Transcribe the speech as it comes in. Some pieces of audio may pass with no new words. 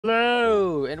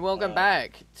Hello and welcome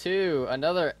back to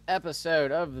another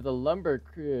episode of the Lumber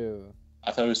Crew.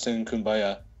 I thought we were singing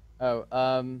Kumbaya. Oh,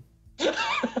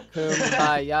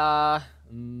 Kumbaya. I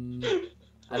don't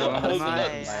know how to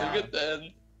sing Sing Kumbaya. it then.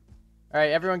 All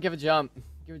right, everyone, give a jump.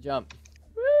 Give a jump.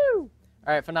 Woo! All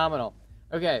right, phenomenal.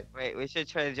 Okay. Wait, we should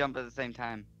try to jump at the same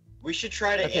time. We should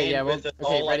try to Okay. aim Yeah. with Well. it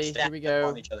Okay. all Ready? like Here we stacked up go.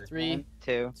 on each other. 3, 1,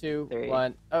 2, 2, 3.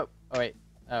 1. Oh. Oh wait.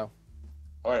 Oh.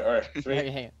 Alright. Okay, 3,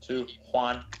 hang on. 2,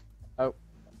 1.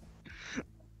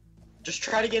 Just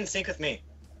try to get in sync with me.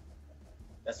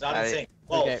 That's not in Alright. sync.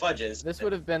 Well, Okay, fudges. This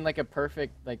would have been like a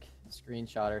perfect like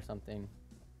screenshot or something.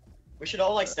 We should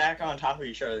all like stack on top of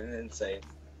each other and then say.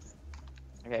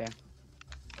 Okay.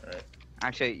 Alright.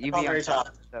 Actually, you On be on very top.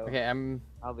 top. So Okay.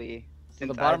 I'll be. So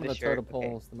Since the I have bottom of the shirt, totem pole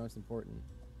okay. is the most important.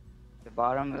 The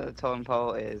bottom of the totem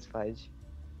pole is Fudge.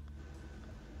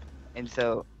 And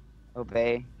so,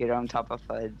 Obey, get on top of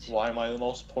Fudge, Why am I the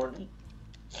most important?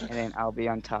 and then I'll be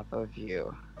on top of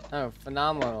you. Oh,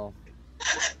 phenomenal.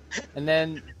 And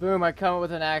then, boom, I come up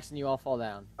with an axe and you all fall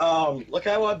down. Look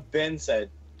at what Ben said.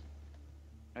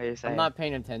 What do you say? I'm not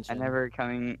paying attention. I'm never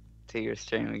coming to your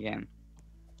stream again.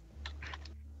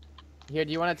 Here,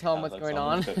 do you want to tell them what's going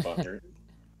on? Yeah,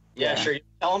 Yeah. sure. You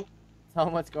tell him. Tell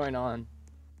them what's going on.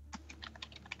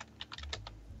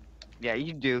 Yeah,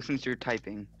 you do since you're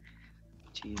typing.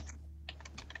 Jeez.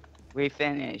 We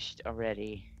finished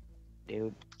already,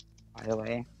 dude. By the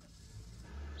way.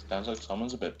 Sounds like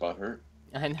someone's a bit butthurt.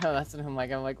 I know, that's what I'm like,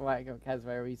 why, guys,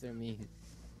 why are we so mean?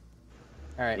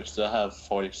 We Alright, still have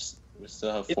 40. We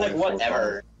still have It's like 44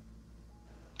 whatever.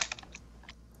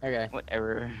 okay.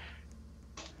 Whatever.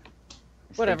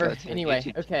 Whatever, Go to anyway,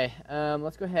 YouTube. okay,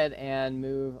 let's go ahead and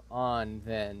move on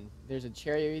then. There's a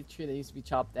cherry tree that needs to be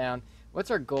chopped down.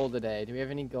 What's our goal today? Do we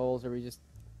have any goals, or are we just,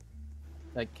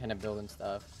 like, kind of building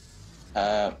stuff?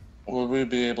 Will we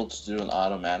be able to do an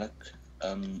automatic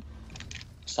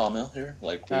sawmill here?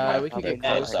 Like we We might can Okay, get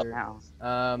Yeah. closer.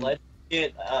 now. Let's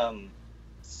get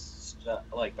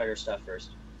like better stuff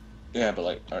first. Yeah, but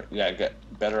like get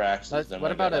better axes. Then What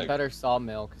we'll about get, a like, better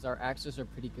sawmill? Because our axes are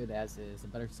pretty good as is. A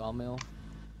better sawmill?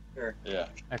 Sure. Yeah.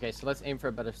 Okay, so let's aim for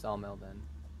a better sawmill then.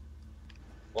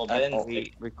 Well, Oh. Ben's Are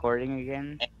we recording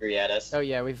again? angry at us. Oh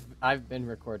yeah, I've been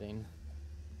recording.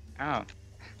 Oh.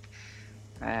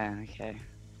 Okay.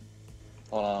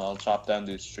 Hold on, I'll chop down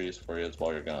these trees for you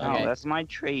while you're gone. No, Okay. that's my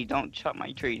tree. Don't chop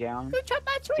my tree down. Who chopped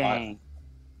that tree? Dang.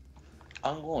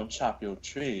 I'm going to chop your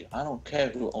tree. I don't care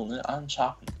who owns it. I'm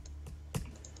chopping.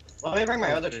 Let me bring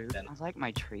my other Dude, tree then. I like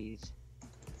my trees.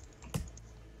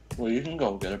 Well, you can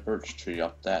go get a birch tree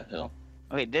up that hill.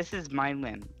 Wait, this is my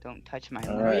limb. Don't touch my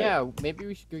limb. Oh Alright. yeah, maybe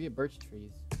we should go get birch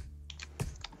trees.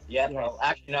 Yeah, Yes. well,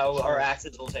 actually, no, our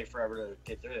axes will take forever to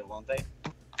get through it, won't they?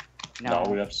 No,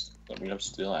 we have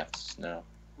steel axes now.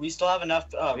 We still have enough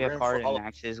we have room for hardened all.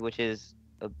 axes, which is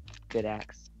a good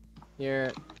axe.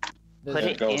 Here, Put there's-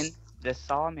 it goes. in the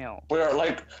sawmill. We are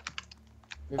like,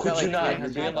 we've could got you like not? You're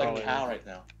 300 being like dollars. cow right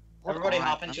now. Hold Everybody on,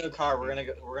 hop into a car. We're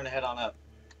gonna head on up.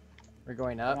 We're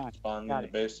going Hold up. on. Spawn in Got the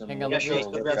it. base and Hang on, we'll let me-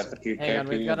 look at the PKP Hang on,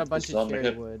 we've got a and bunch it's of on the cherry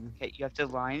hip. wood. Okay, you have to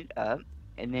line it up,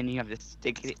 and then you have to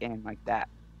stick it in like that.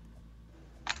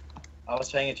 I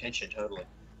was paying attention totally.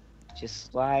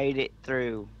 Just slide it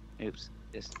through. Oops.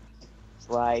 Just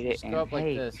slide it Just in. go up like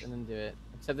Hey, this and then do it.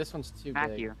 Except this one's too smack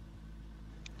big. you.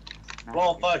 Smack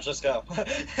Well, you. fudge, let's go.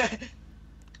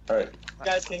 Alright, You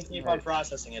guys can keep on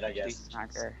processing it, I Please guess.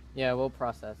 smack her. Yeah, we'll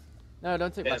process. No,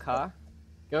 don't take my Yes. car.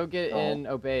 Go get No. in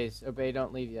Obey's. Obey,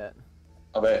 don't leave yet.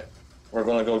 okay. We're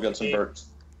gonna go get some birch.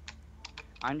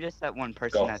 I'm just that one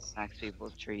person Go. that smacks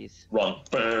people's trees. Run.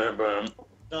 Bam, bam.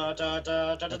 Da, da,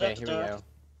 da, da, da, Okay, da, here we da, go.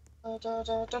 da, da,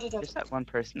 da, da, da. Just that one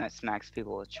person that smacks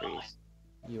people with trees.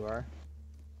 You are.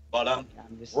 But I'm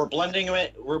just. we're blending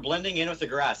it. We're blending in with the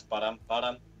grass. Bottom,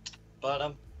 bottom,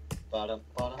 bottom, bottom,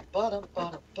 bottom, bottom,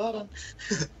 bottom, bottom.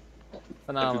 If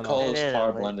Phenomenal. you call It this is,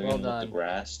 car like, blending well in with done. the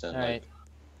grass, then Alright.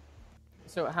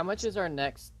 So how much is our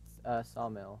next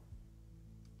sawmill?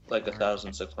 like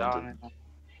 1,600.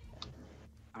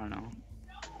 I don't know.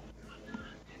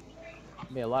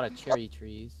 Be a lot of cherry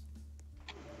trees.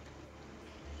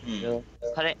 Hmm.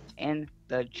 Put it in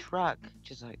the truck.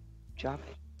 Just like drop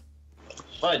it.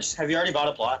 Fudge, have you already bought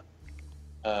a plot?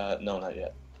 No, not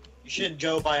yet. You should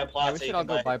go buy a plot. Yeah, we so you should all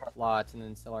can go buy plots and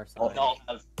then sell our Oh, sign. all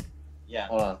have, yeah.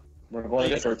 Hold on. We're going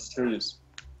to get birch trees.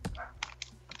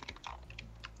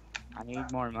 I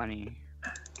need more money.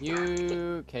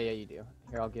 Okay, yeah, you do.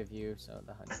 Here, I'll give you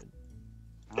the 100.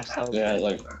 I'll sell Yeah, these-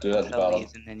 like do that I'll at the sell bottom.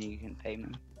 these and then you can pay me.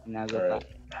 And I'll go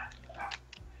Alright. back.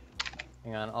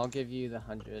 Hang on, I'll give you the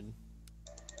 100.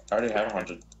 I already have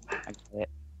 100. I get it.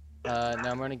 No,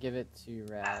 I'm gonna give it to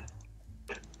Rad.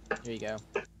 Here you go.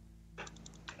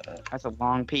 That's a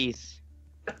long piece.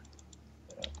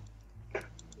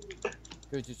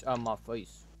 It's just on my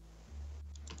face.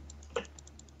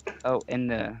 Oh, and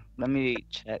let me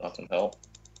check. Nothing help.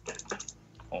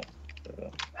 Oh, there we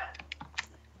go.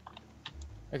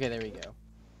 Okay, there we go.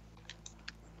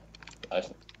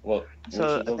 Well, So,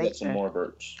 we should go I think get some that- more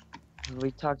birch.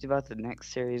 We talked about the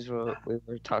next series we were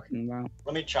talking about.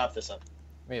 Let me chop this up.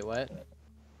 Wait, what?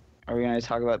 Are we gonna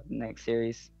talk about the next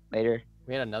series later?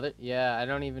 We had another? Yeah, I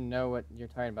don't even know what you're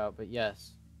talking about, but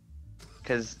yes.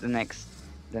 Because the next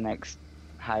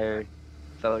higher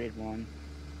voted one.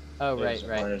 Oh, Yeah, right, so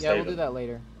right. Miners Yeah, we'll Haven. do that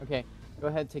later. Okay, go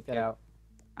ahead, take that Yeah. out.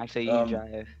 Actually, you Um,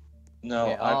 drive. No,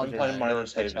 Okay, I'll I've been playing drive.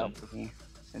 Miners Switch Haven. out for me,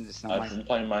 since it's not I've my. been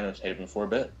playing Miners Haven for a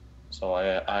bit, so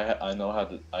I know how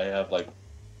to. I have like.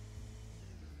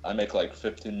 I make like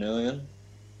 15 million.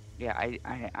 Yeah,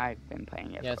 I've been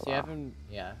playing it Yeah, for so a you while. haven't.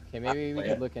 Yeah, okay, maybe we Yeah.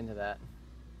 could look into that.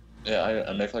 Yeah,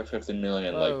 I make like 15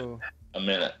 million like Whoa. a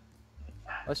minute.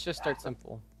 Let's just start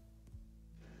simple.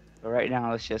 But right now,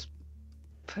 let's just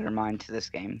put our mind to this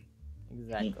game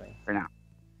Exactly. for now.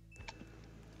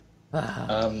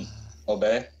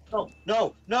 Obey. No,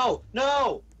 no, no,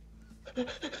 no! You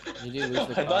do lose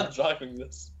the I'm car. not driving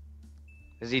this.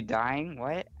 Is he dying?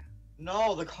 What?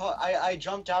 No, the car. I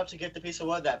jumped out to get the piece of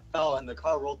wood that fell, and the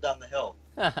car rolled down the hill.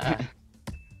 I'm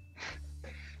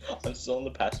still in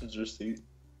the passenger seat.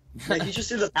 Like, you just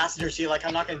do the passenger seat. Like,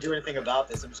 I'm not gonna do anything about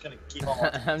this. I'm just gonna keep on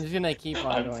watching. I'm just gonna keep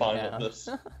on I'm going fine down. with this.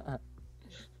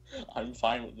 I'm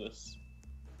fine with this.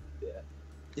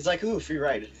 He's like, ooh, free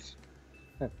ride.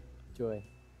 Joy.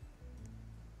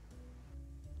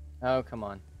 Oh, come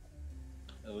on.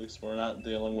 At least we're not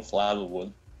dealing with lava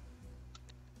wood.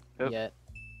 Oop. Yet.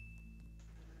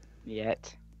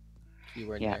 Yet?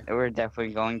 Keyword Yeah, there. we're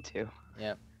definitely going to.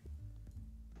 Yep.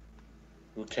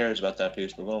 Who cares about that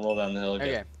piece? We're gonna roll down the hill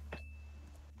again. Okay,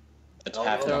 It's No,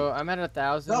 happening. so I'm at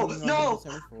 1,000. No,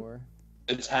 174.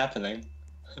 It's happening.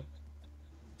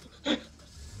 I'm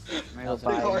gonna go The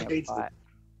buy car me a hates it. plot.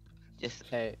 Just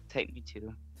Okay, take me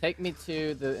to take me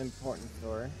to the important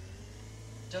store,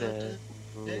 the.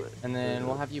 and then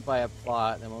we'll have you buy a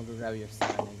plot, and we'll go grab your sign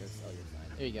and go sell your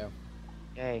sign. There you go.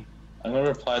 Okay. I'm gonna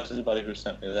reply to anybody who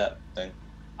sent me that thing.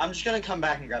 I'm just gonna come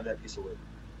back and grab that piece of wood.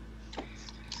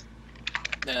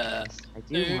 Uh, I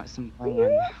do want some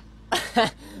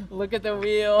land. Look at the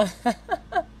wheel.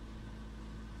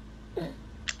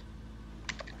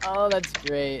 Oh, that's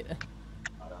great.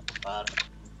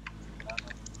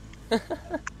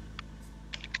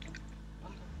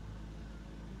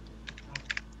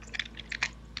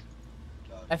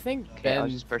 I think Okay, I'll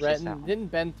Ben just purchase that threatened. one.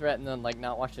 Didn't Ben threaten to like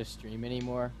not watch the stream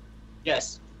anymore?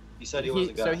 Yes, he said he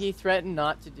wasn't So gonna. he threatened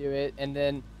not to do it, and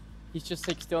then he's just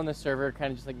like still in the server,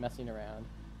 kind of just like messing around.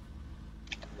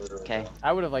 Okay.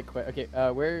 I would have like quit. Okay,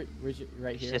 where's your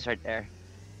right It's here? just right there.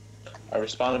 I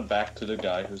responded back to the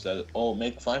guy who said, "Oh,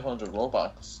 make 500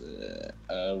 Robux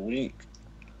a week."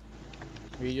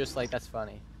 Were you just like that's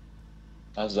funny?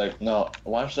 I was like, "No,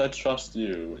 why should I trust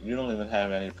you? You don't even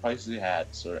have any pricey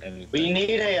hats or anything." We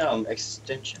need a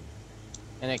extension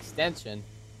An extension.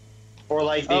 for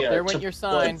like the. Oh, there went to- your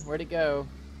sign. Where'd it go?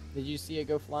 Did you see it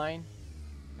go flying?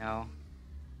 No.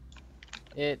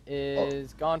 It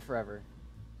is gone forever.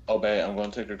 Obey, I'm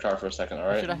going to take your car for a second, I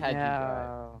alright? should have had you drive.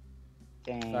 No.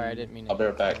 Dang. Sorry, I didn't mean to. I'll be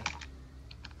right do that. back.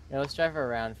 Yeah, let's drive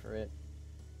around for it.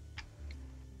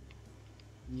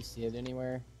 You see it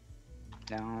anywhere?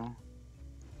 No.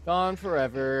 Gone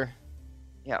forever.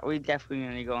 Yeah, we definitely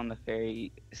need to go on the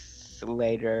ferry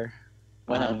later.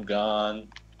 When I'm gone.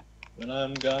 When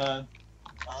I'm gone.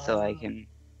 So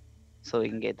we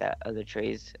can get that other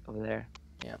trays over there.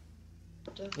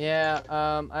 Yeah,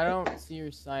 I don't see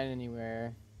your sign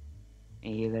anywhere.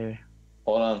 Me either.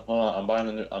 Hold on. I'm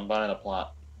buying a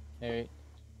plot. Okay.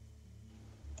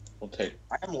 We'll take.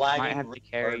 I am lagging. Might have to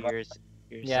carry really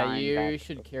your Yeah, sign you back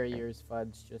should over carry there. yours,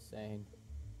 Fudge, just saying.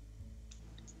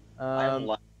 I am Um,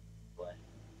 lagging.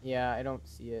 yeah, I don't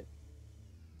see it.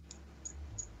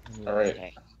 Alright.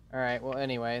 Okay. Alright, well,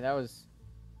 anyway, that was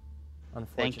Thank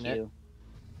unfortunate. you.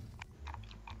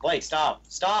 Blake, stop!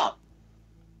 Stop!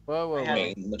 Whoa, whoa, I whoa. have- Main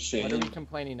What are we machine.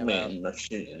 complaining about? Main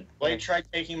machine. Blake tried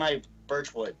taking my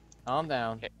birch wood. Calm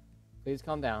down. Okay. Please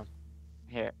calm down.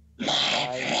 Here.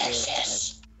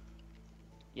 Yes.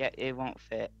 Yeah, it won't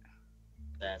fit.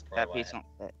 That's That probably piece why.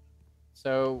 won't fit.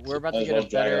 So we're about to Might as get well a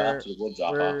drag it out better. to the wood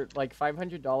drop We're off. like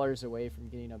 $500 away from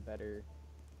getting a better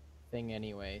thing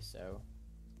anyway. So.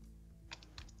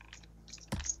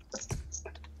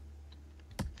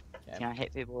 Okay. Can I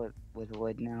hit people with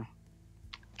wood now?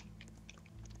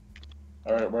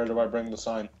 Alright, where do I bring the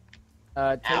sign?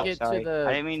 Take Ow, it sorry. to the.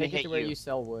 I didn't mean to take it hit to where you. you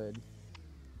sell wood.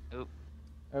 Oop.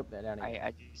 Oh, that down again.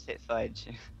 I just hit fudge.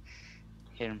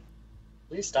 Hit him.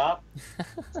 Please stop.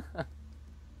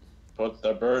 Put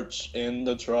the birch in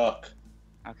the truck.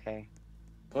 Okay.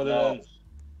 Put No.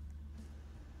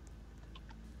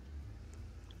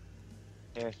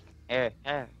 it in. Here.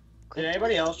 Did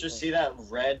anybody else just see that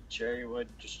red cherry wood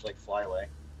just like fly away?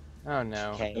 Oh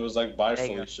no. Okay. It was like, bye, There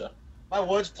you go. Felicia. My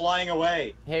wood's flying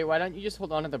away. Hey, why don't you just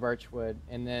hold on to the birch wood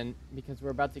and then because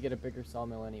we're about to get a bigger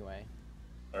sawmill anyway.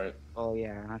 Alright. Oh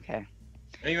yeah. Okay.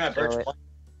 I mean, my birch. So it-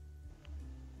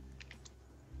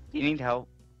 You need help?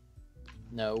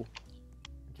 No.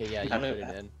 Okay, yeah, you How put many-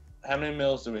 it in. How many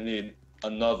mills do we need?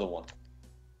 Another one.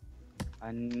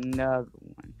 Another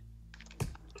one.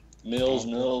 Mills,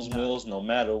 Okay. mills, no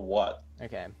matter what.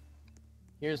 Okay.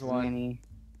 Here's As one. many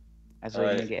as we can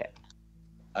Alright. get.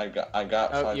 I got Oh,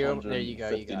 559. there you go,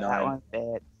 you got it. That one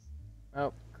fits.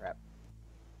 Oh crap.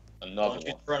 Another Don't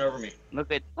you one. run over me.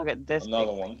 Look at this.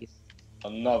 Another big one. piece.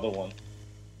 Another one.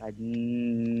 Another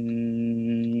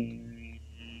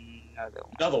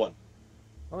one. Another one.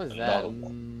 What was that? Another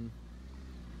one.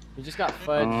 We just got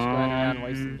fudge going around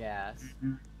wasting gas.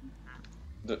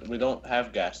 We don't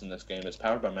have gas in this game. It's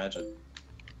powered by magic.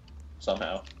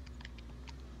 Somehow. Oh,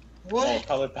 it's What?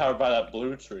 probably powered by that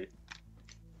blue tree.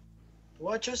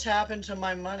 What just happened to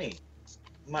my money?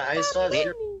 I still have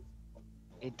zero.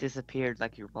 It disappeared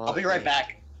like your ball. I'll be right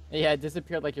back. Yeah, it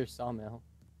disappeared like your sawmill.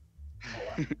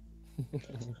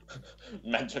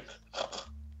 Magic.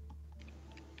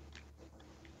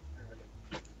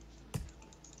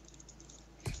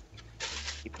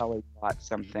 He probably bought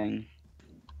something.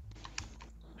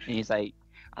 And he's like,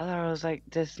 I thought it was like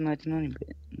this much money, but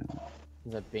no.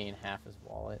 Ends up being half his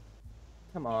wallet.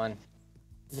 Come on.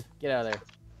 Get out of there.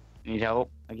 Need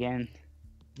help again?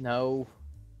 No.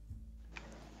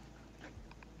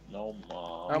 No,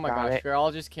 Mom. Oh my got gosh, it. we're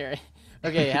all just carrying.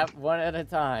 Okay, have one at a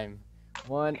time.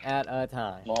 One at a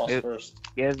time. Moss Oop. first.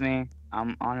 Excuse me,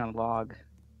 I'm on a log.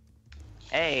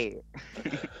 Hey!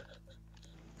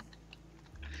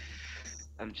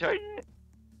 I'm trying to...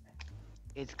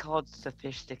 It's called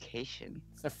sophistication.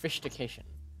 Sophistication.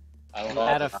 I don't know.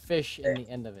 Add a fish in the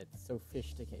end of it.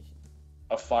 Sophistication.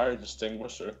 A fire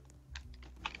extinguisher.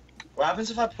 What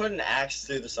happens if I put an axe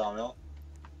through the sawmill?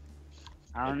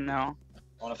 I don't know.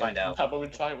 I want to find out. How about we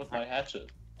try it with my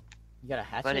hatchet? You got a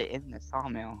hatchet? Put it in the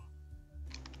sawmill.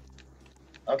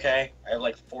 Okay, I have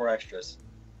like 4 extras.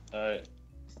 Alright.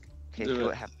 Okay, Do see it.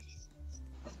 what happens.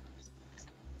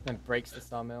 Then breaks the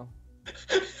sawmill.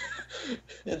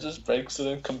 It just breaks it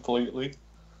in completely.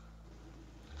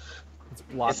 It's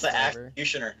blocked It's the forever.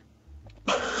 executioner.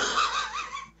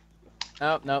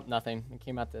 Oh, nope, nothing. It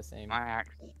came out the same. My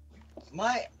axe.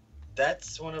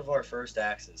 That's one of our first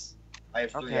axes. I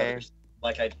have 3 Okay. others.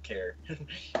 Like I care.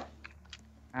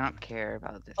 I don't care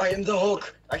about this. I am the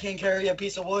Hulk. I can carry a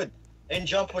piece of wood and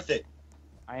jump with it.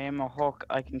 I am a Hulk.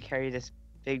 I can carry this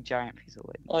big giant piece of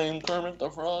wood. I am Kermit the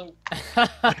Frog.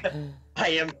 I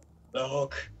am the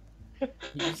Hulk. You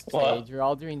What? stage. We're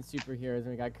all doing superheroes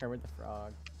and we got Kermit the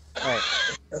Frog.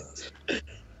 Alright.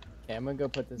 Okay, I'm gonna go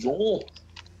put this. Joel!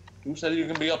 Who said you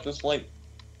can be up this late?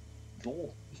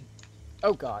 Joel.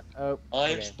 Oh god. Oh.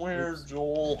 I okay. swear, Oops.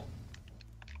 Joel.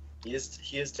 He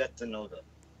is Death Denoga.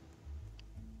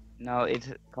 No, it's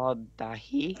called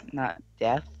Dahi, not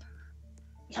death.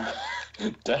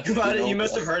 Death You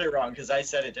must have heard it wrong because I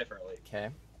said it differently. Okay.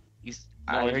 No,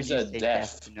 I you heard you said say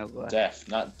death. Denogla. Death,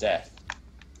 not death.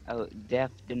 Oh,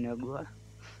 death Denogla.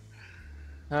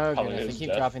 Oh Probably goodness, I is keep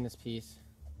death. dropping this piece.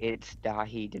 It's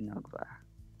Dahi Denogla.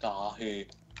 Dahi.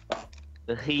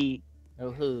 Dahi. Oh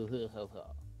hoo hoo hoo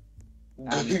hoo.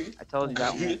 I told you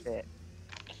that won't fit.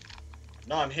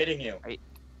 No, I'm hitting you. Are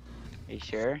you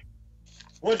sure?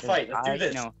 Wood fight. Let's do I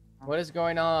this. know. What is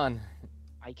going on?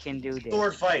 I can do this.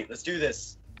 Sword fight. Let's do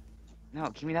this. No,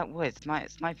 give me that wood. It's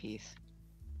my piece.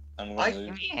 I'm I- gonna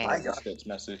Give leave. me I it. got This gets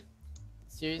messy.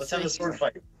 Seriously? Let's have a sword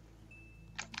fight.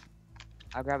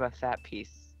 I'll grab a fat piece.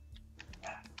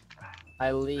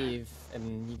 I leave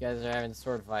and you guys are having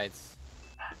sword fights.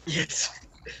 Yes.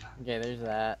 Okay, there's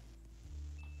that.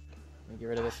 Let me get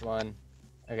rid of this one.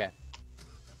 Okay.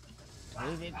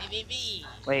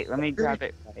 Wait, let me grab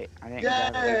it. Wait, I didn't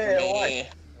grab it. Yay!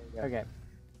 There we go. Okay.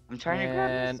 I'm trying to grab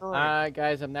And the sword.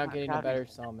 guys, I'm now Not getting a grabbing better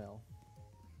it. sawmill.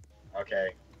 Okay.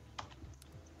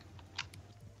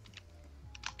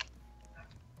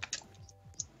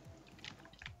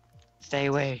 Stay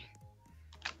away.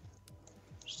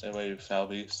 Stay away, you foul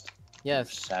beast.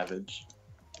 Yes. Savage.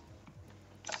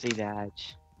 See that.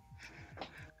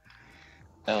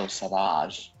 El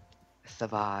Savage.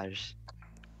 Savage.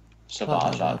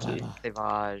 Savage, Auntie.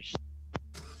 Savage.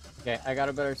 Okay, I got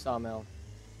a better sawmill.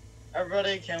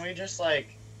 Everybody, can we just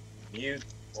like mute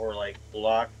or like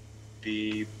block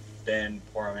the Ben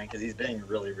Poorman because he's being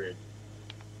really rude.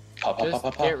 Pop, pop, Just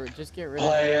pop, pop, get pop. just get rid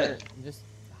Play of your. it. Just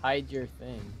hide your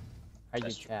thing. Hide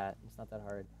That's your true. chat. It's not that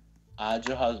hard. Hide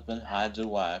your husband, hide your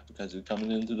wife, because you're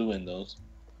coming into the windows.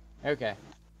 Okay.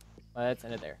 Well, let's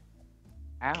end it there.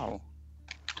 Ow.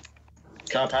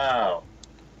 Kapow!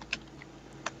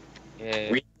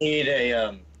 Yeah. We need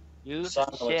a Use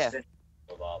sawmill shift. extension.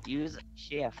 Bob. Use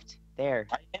shift. There.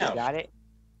 I You am. got it?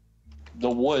 The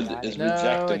wood Got is it. No,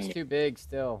 rejecting it's me. too big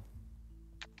still.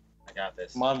 I got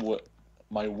this. My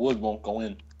wood won't go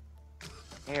in.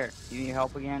 Here. You need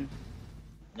help again?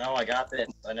 No, I got this.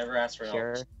 I never asked for help.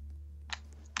 Sure.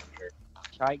 Sure.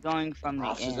 Try going from the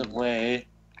Opposite end. way,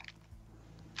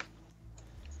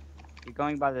 You're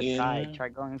going by the In side. Try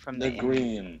going from the end.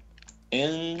 green.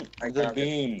 In I the got it.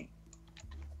 beam.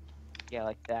 Yeah,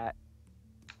 like that.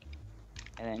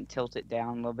 And then tilt it down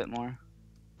a little bit more.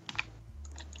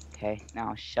 Okay,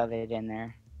 now shove it in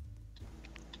there.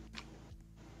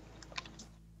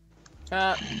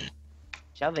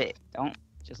 Shove it. Don't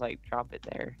just like drop it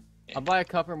there. I'll buy a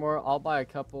couple more. I'll buy a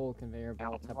couple conveyor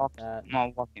Now belts. How walk, about that? I'm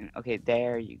all walking. Okay,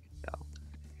 there you go.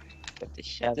 You have to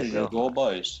shove There it. you go,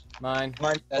 boys. Mine.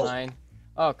 Mine. Mine.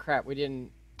 Oh crap! We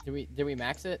didn't. Did we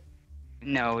max it?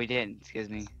 No, we didn't. Excuse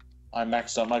me. I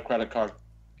maxed out my credit card.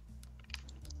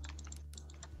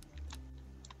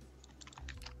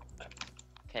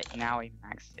 Okay, now we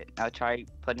maxed it. Now try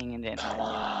putting it in. Come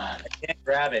on. I can't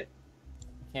grab it.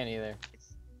 Can't either.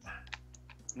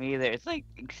 It's, me either. It's like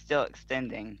still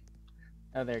extending.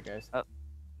 Oh, there it goes. There.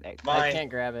 I Mine. can't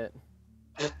grab it.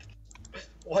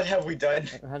 What have we done?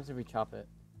 How did we chop it?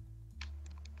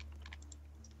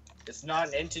 It's not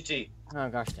an entity. Oh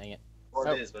gosh, dang it. Or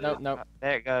Nope, it is, but nope, it nope. Oh,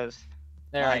 there it goes.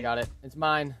 There, I Mine. got it. It's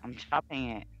mine. I'm chopping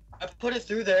it. I put it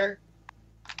through there.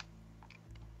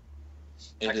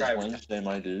 It is tried. Wednesday,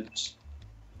 my dudes.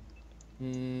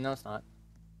 No, it's not.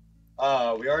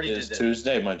 We already It did is this.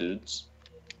 Tuesday, my dudes.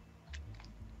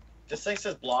 This thing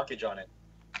says blockage on it.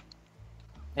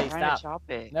 Hey, I'm trying stop. to chop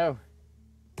it. No.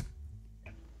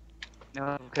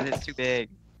 No, because it's too big.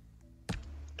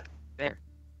 There.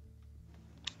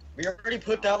 We already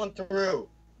put that one through.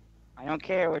 I don't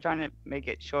care. We're trying to make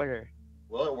it shorter.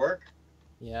 Will it work?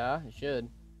 Yeah, it should.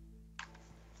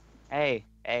 Hey,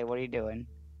 what are you doing?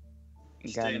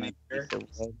 You got Staying my here. piece of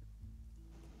wood.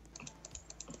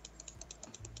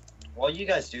 While you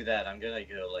guys do that, I'm gonna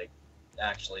go like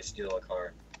actually steal a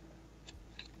car.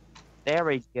 There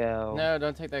we go. No,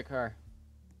 don't take that car.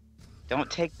 Don't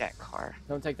take that car.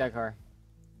 Don't take that car.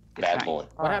 It's Bad not boy. your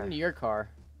What car. happened to your car?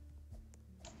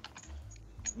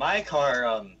 My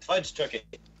car, Fudge took it.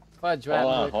 Fudge, what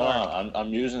Hold happened to on, your hold car? on.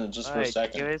 I'm using it just for a Alright,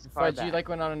 second. give his car Fudge, you back. like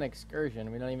went on an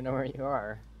excursion. We don't even know where you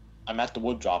are. I'm at the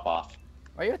wood drop off.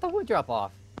 Why are you at the wood drop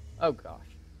off? Oh gosh.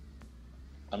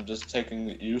 I'm just taking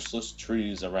useless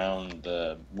trees around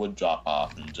the wood drop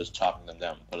off and just chopping them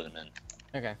down and putting them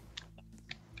in. Okay.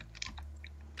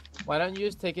 Why don't you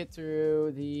just take it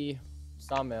through the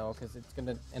sawmill? Because it's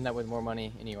gonna end up with more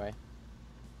money anyway.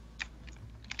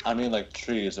 I mean, like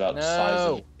trees about the size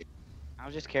No. of.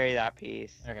 I'll just carry that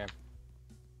piece. Okay.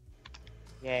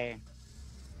 Yay.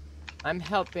 I'm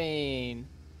helping.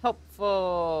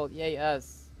 Helpful. Yay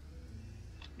us.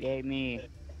 Yay me.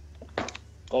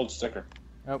 Gold sticker.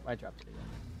 Oh, I dropped it again.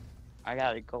 I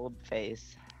got a gold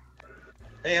face.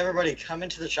 Hey everybody, come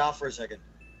into the shop for a second.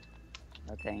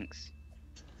 No thanks.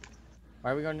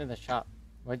 Why are we going to the shop?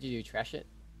 What'd you do? Trash it?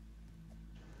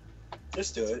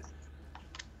 Just do it.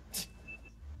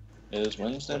 It is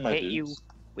Wednesday, I'll my hit dudes. you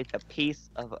with a piece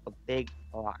of a big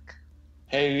block.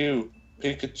 Hey, you,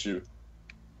 Pikachu.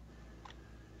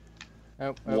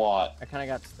 Oh, What? I kind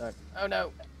of got stuck. Oh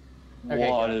no. Okay,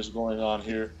 What go. is going on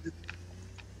here?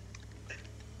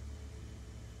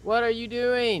 What are you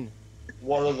doing?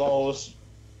 What are those?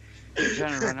 I'm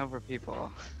trying to run over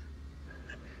people.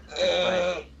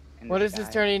 Uh, in What the is this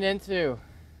sky. turning into?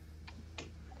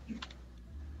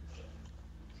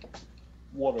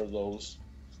 what are those?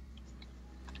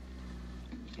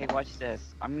 Hey, watch this.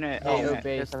 I'm gonna Hey,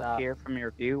 obey, stop. disappear from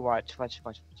your view. Watch.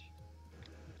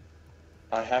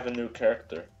 I have a new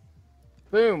character.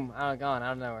 Boom! Oh, gone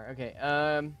out of nowhere.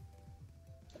 Okay.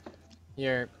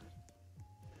 Here.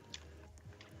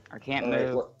 I can't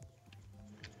Alright, move.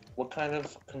 what kind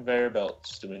of conveyor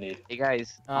belts do we need? Hey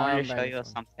guys, I want to show buying you some.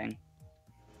 something.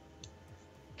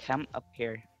 Come up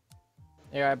here.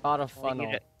 There, I bought a Try to funnel.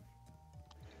 get it-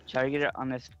 Try to get it on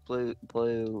this blue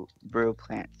brew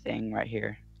plant thing right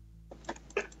here.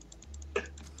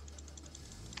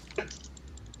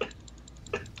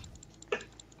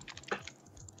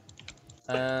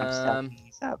 I'm stacking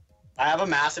these up. I have a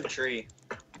massive tree.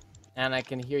 And I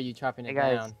can hear you chopping Hey it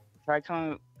guys, down.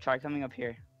 try coming up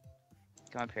here.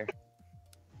 Come up here.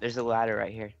 There's a ladder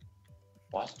right here.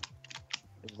 What?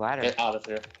 There's a ladder. Get out of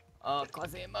here. Oh,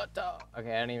 Quasimodo.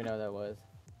 Okay, I don't even know what that was.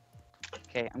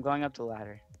 Okay, I'm going up the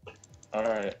ladder.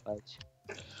 Alright. Fudge.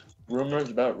 Rumors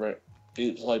about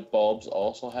each light bulbs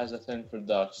also has a thing for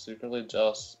ducks. Secretly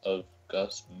jealous of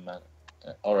Gus Man.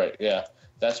 Alright, yeah.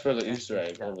 That's for the Easter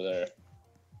egg over there.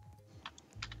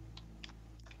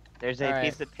 There's a Alright.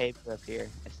 piece of paper up here.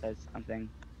 It says something.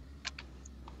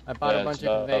 I bought a bunch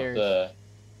of conveyors.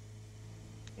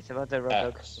 It's about the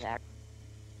Roblox Axe. act.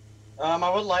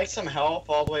 I would like some help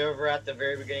all the way over at the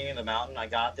very beginning of the mountain. I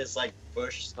got this like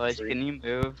bush Fudge, tree. can you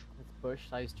move? It's a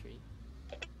bush-sized tree.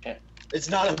 It's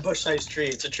not a bush-sized tree.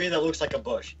 It's a tree that looks like a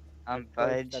bush.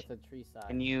 Fudge, That's a tree size.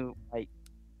 can you, like,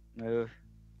 move?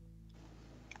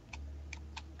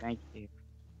 Thank you.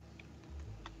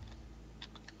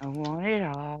 I want it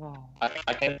all.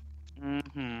 I can't.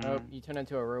 Mm-hmm. Nope, you turned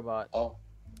into a robot. Oh.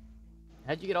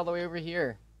 How'd you get all the way over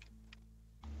here?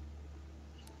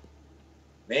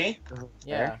 Me?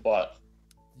 Yeah. What?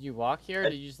 Did you walk here or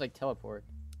did you just like teleport?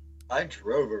 I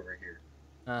drove over here.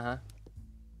 Uh-huh.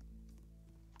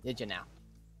 Did you now?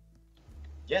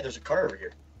 Yeah, there's a car over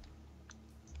here.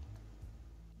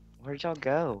 Where'd y'all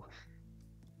go?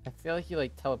 I feel like you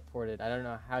like teleported. I don't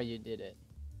know how you did it.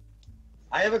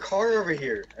 I have a car over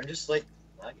here. I'm just like,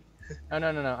 lagging. Oh,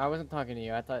 no, no, no. I wasn't talking to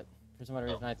you. I thought, for some other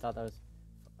reason, I thought that was...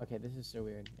 Okay, this is so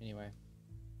weird. Anyway.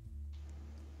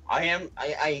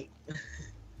 I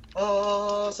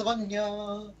Oh,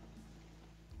 Savannah.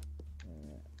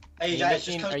 Hey guys,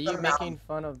 just come Are to you the making mountain.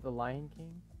 fun of the Lion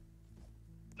King?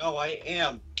 No, I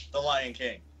am the Lion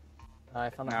King. I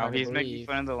found that No, hard to he's making believe.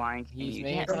 fun of the Lion King. He's You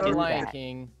making can't fun of the do Lion that.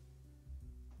 King.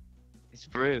 It's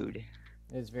rude.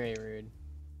 It's very rude.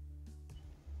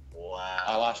 I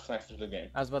Wow. lost connection to the game.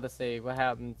 I was about to say, what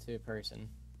happened to a person?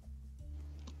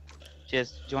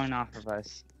 Just join off of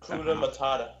us. Kuna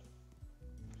Matata.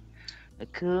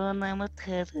 Hakuna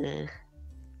Matata.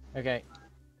 Okay.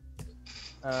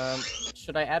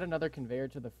 Should I add another conveyor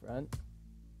to the front?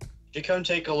 You come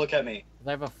take a look at me. 'Cause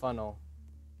I have a funnel.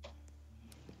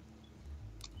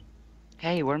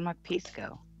 Hey, where'd my piece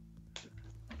go?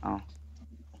 Oh.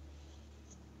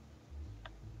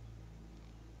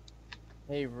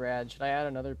 Hey, Rad, should I add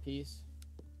another piece?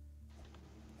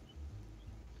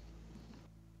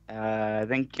 I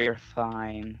think you're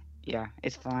fine. Yeah,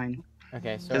 it's fine.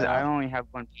 Okay, so Because I only have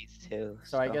one piece too.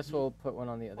 so I guess we'll put one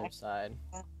on the other side.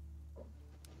 Da,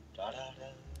 da, da.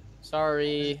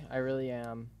 Sorry, I really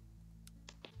am.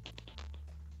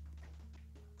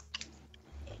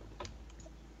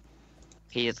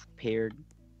 He has appeared.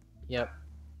 Yep.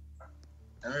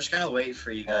 I'm just gonna wait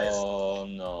for you guys. Oh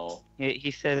no.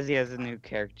 He says he has a new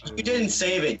character. You didn't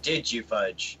save it, did you,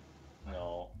 Fudge?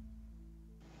 No.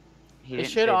 He It didn't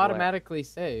should say what. automatically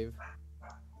save.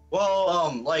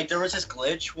 Well, like there was this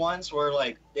glitch once where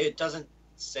like it doesn't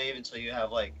save until you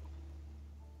have like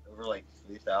over like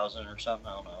 3,000 or something.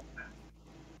 I don't know.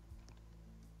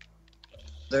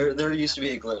 There used to be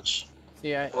a glitch.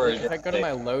 See, Or if I go to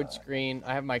my load screen,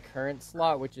 I have my current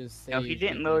slot, which is saved. No, he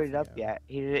didn't 8 load minutes it up ago. yet.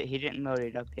 He didn't load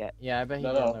it up yet. Yeah, I bet he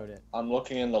No, didn't no. load it. I'm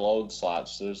looking in the load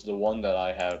slots. There's the one that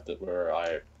I have where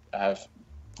I have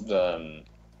the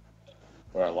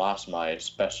where I lost my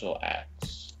special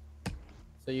axe.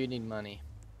 So you need money.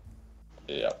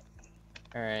 Yep.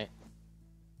 All right.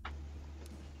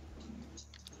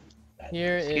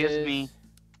 Here Excuse is. me.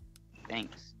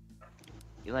 Thanks.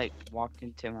 You like walked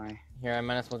into my Here, I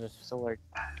might as well just. sword.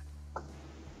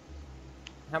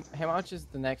 How much is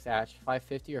the next hatch?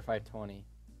 550 or 520?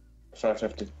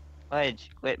 550.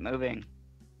 Fudge, quit moving.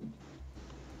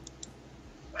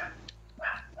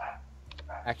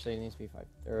 Actually, it needs to be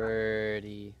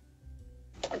 530.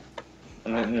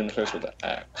 I'm hitting you in the face with the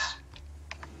axe.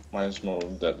 Mine's more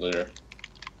deadlier.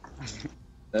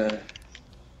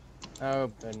 Oh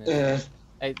goodness.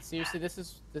 Hey, seriously, this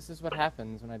is what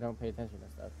happens when I don't pay attention to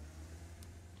stuff.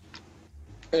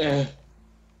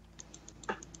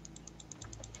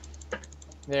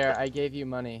 There, I gave you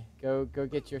money. Go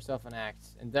get yourself an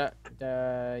axe. And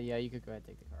yeah, you could go ahead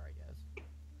and take the car, I guess.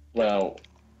 Well,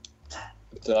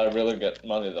 did I really get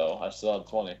money though? I still have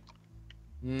 20.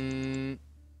 Hmm.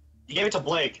 You gave it to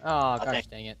Blake. Oh gosh, think-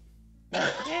 dang it.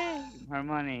 Yay, more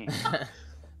money.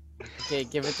 Okay,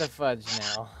 give it to Fudge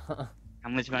now. How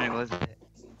much money was it?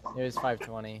 It was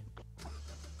 520.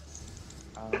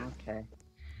 Oh, okay.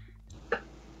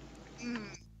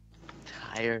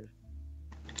 Tired.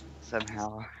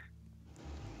 Somehow.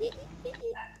 Okay,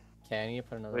 I need to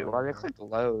put another. Wait, one why did in I click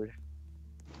load?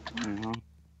 I don't know.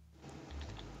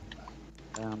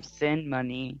 Send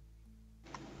money.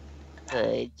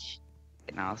 Fudge.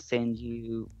 And I'll send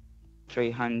you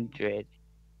 300.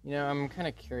 You know, I'm kind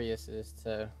of curious as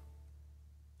to.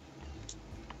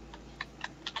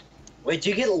 Wait, do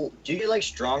you get like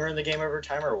stronger in the game over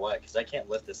time or what? Because I can't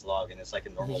lift this log and it's like a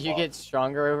normal Did you log. get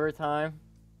stronger over time?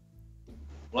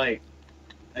 Like,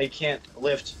 I can't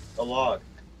lift a log.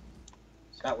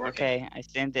 It's not working. Okay, I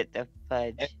sent it to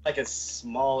Fudge. It's like a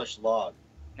smallish log.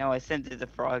 No, I sent it to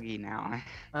Froggy now.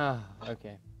 Oh,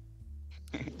 okay.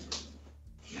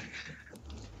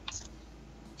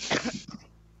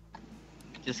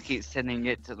 Just keep sending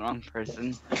it to the wrong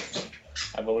person.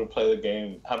 How about we play the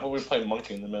game? How about we play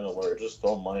Monkey in the Middle, where we just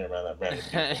throw money around at random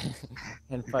people?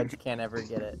 And Fudge can't ever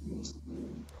get it.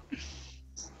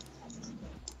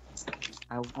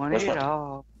 I want What's it up?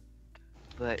 all,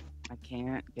 but I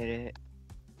can't get it.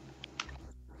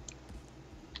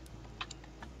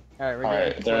 Alright, we're All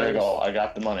getting right, there we close. go. I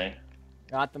got the money.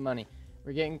 Got the money.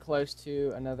 We're getting close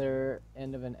to another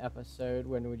end of an episode.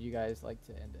 When would you guys like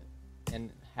to end it?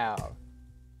 And how?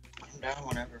 I'm down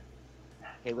whenever.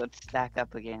 Okay, let's stack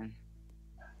up again.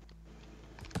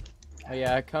 Oh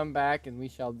yeah, come back and we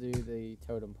shall do the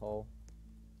totem pole.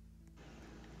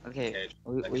 Okay,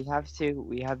 Okay. we have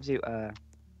to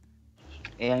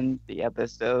end the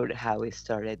episode how we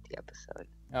started the episode.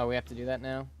 Oh, we have to do that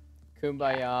now?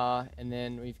 Kumbaya, and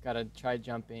then we've got to try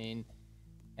jumping,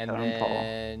 and Totem pole.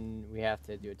 then we have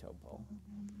to do a totem pole.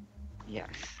 Yes.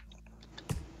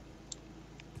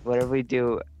 Whatever we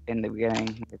do in the beginning,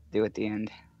 we have to do at the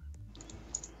end.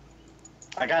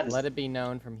 I got. Let it be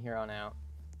known from here on out.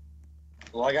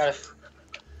 Well, I got.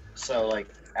 So like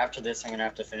after this, I'm gonna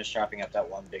have to finish chopping up that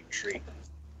one big tree.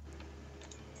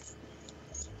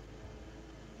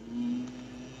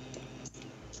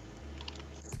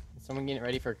 Is someone getting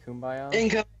ready for Kumbaya?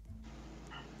 Income.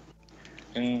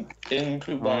 In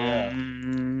Kumbaya.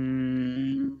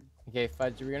 Okay,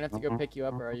 Fudge, we're gonna have to go pick you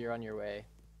up, or are you on your way?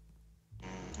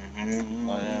 I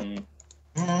am.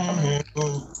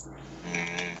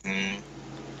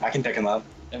 I can pick him up.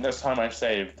 And this time I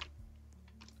saved.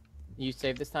 You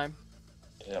saved this time?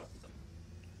 Yep.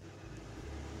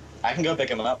 I can go pick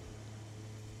him up.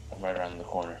 I'm right around the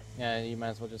corner. Yeah, you might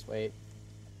as well just wait.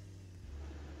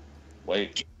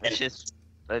 Wait, Let's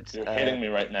you're hitting me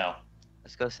right now.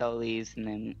 let's go sell these and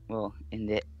then we'll end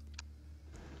it.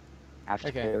 After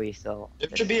Okay. we sell. There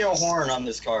should be a horn on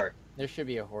this car. There should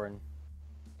be a horn.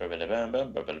 Okay.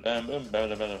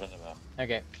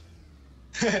 Okay,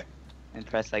 And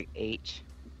press like H.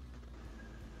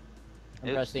 I'm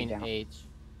Oops, pressing down. H.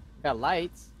 Got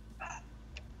lights.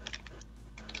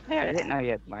 Hey, I didn't know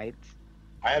you had lights.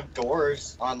 I have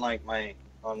doors on like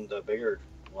on the bigger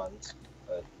ones.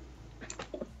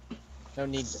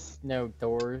 No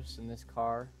doors in this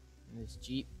car, in this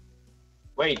Jeep.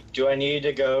 Wait, do I need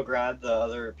to go grab the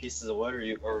other pieces of wood,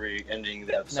 or are we ending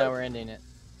the episode? No, we're ending it.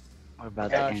 What about Oh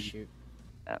that? end? shoot.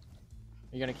 Oh. Are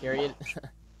you gonna carry it?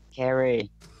 Carry.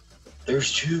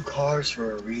 There's two cars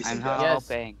for a reason. I'm guys. Yes.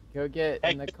 helping. Go get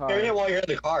Hey, in the car. carry it while you're in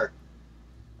the car.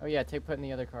 Oh yeah, put in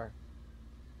the other car.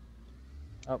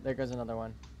 Oh, there goes another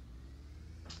one.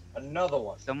 Another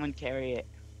one. Someone carry it.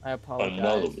 I apologize.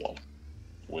 Another one.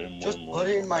 Win, Just win, put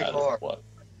it in no my matter car. What.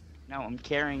 No, I'm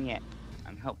carrying it.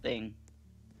 I'm helping.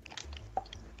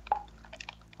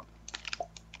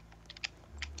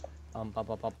 Bum bum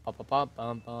bum bum bum bum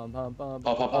bum bum bum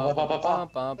bum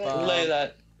Ba, Relay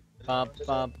that. bum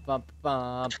bum bum bum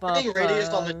bum. Turning radius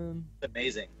on the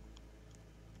amazing.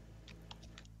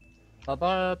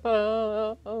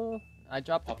 I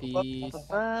dropped a piece.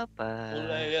 Ba-ba.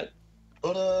 Relay it.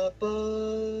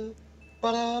 Ba-da-ba,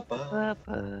 ba-da-ba,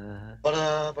 Ba-ba.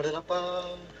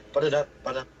 ba-da-ba-da-ba,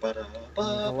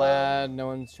 ba-da-da-ba-da-ba-da-ba. I'm glad no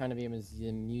one's trying to be a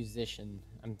musician.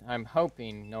 I'm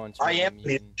hoping no one's trying I to am a be a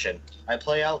musician. musician. I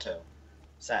play alto.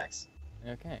 Sax.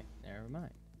 Okay, never mind.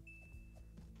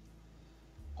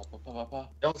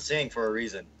 Don't sing for a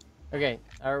reason. Okay,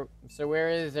 so where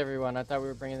is everyone? I thought we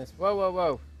were bringing this. Whoa, whoa,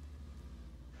 whoa!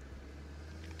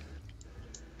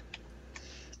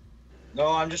 No,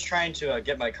 I'm just trying to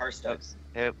get my car stuck. Oops.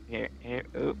 Oop, here.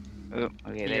 Oop. Oop.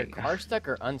 Okay, Is there your you go. car stuck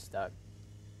or unstuck?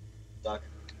 Stuck.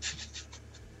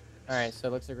 All right, so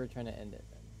it looks like we're trying to end it.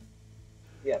 Then.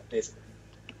 Yeah, basically.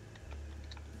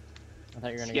 I thought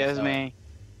you were gonna. Excuse me.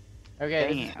 Okay,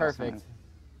 Dang this is it, perfect.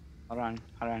 Hold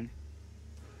on.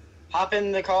 Hop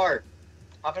in the car.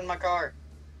 Hop in my car.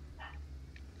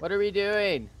 What are we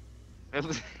doing?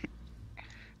 Oops.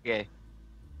 Okay.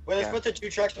 Wait, let's Yeah. put the two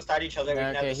trucks beside each other.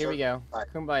 Okay, here we go. Alright.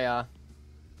 Kumbaya.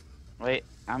 Wait,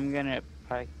 I'm gonna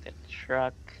park the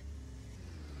truck.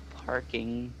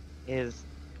 Parking is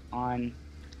on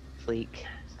fleek.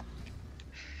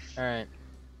 All right.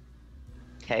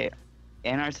 Okay,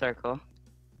 in our circle,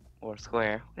 or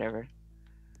square, whatever.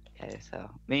 Okay, so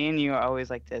me and you are always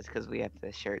like this because we have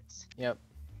the shirts. Yep.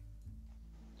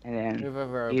 And then Move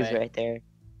over, he's Obey. right there.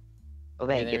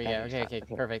 Obey, Okay, there get we back go. in Okay, spot.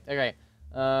 okay, perfect. Okay.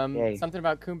 Okay. Something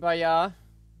about Kumbaya.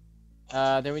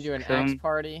 Then we do an axe Kum-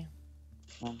 party.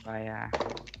 Kumbaya.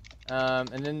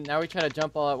 And then now we try to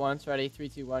jump all at once. Ready? 3,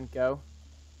 2, 1, go.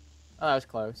 Oh, that was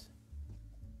close.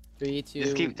 3, 2,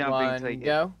 Just keep jumping 1, until you get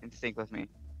go. in sync with me.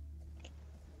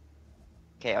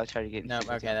 Okay, I'll try to get in No,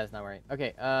 sync with okay, you. that's not right.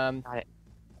 Okay, Got it.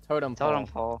 totem pole. Totem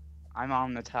pole. I'm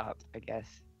on the top, I guess.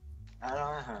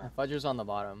 Fudger's on the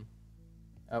bottom.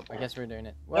 Oh, I guess we're doing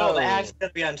it. Whoa. No, the axe is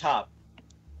gonna be on top.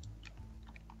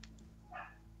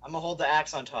 I'm gonna hold the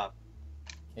axe on top.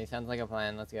 Okay, sounds like a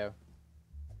plan. Let's go.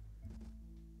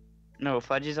 No,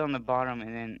 Fudge is on the bottom,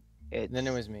 and then it's Then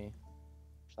it was me.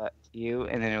 you,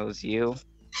 and then it was you.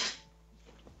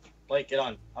 Blake, get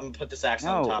on. I'm gonna put this axe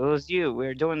on No, top. it was you. We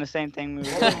were doing the same thing we were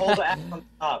Hold, doing. hold the axe on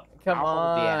top. Come I'll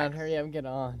hold the on, axe. hurry up, get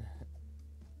on.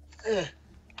 Ugh.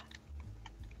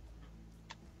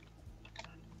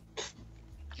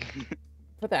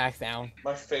 Put the axe down.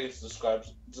 My face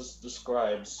describes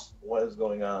what is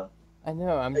going on. I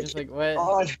know, I'm just like, what?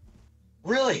 On.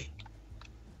 Really?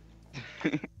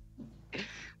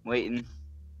 Waiting.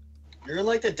 You're in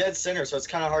like the dead center, so it's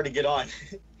kind of hard to get on.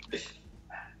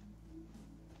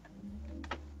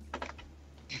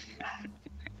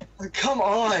 Come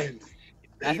on!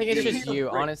 I think it's just you.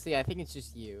 Right. Honestly, I think it's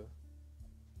just you.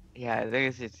 Yeah, I think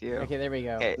it's just you. Okay, there we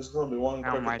go. Okay, This is gonna be one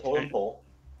Now my perfect totem turn. pole.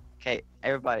 okay,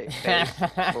 everybody, face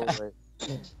forward.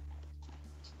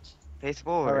 Face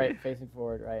forward. Alright, facing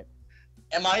forward, right.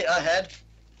 Am I ahead?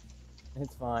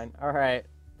 It's fine. Alright.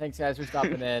 Thanks, guys, for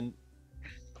stopping in.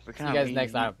 We're See kinda you guys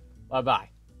next leaving. time. Bye-bye.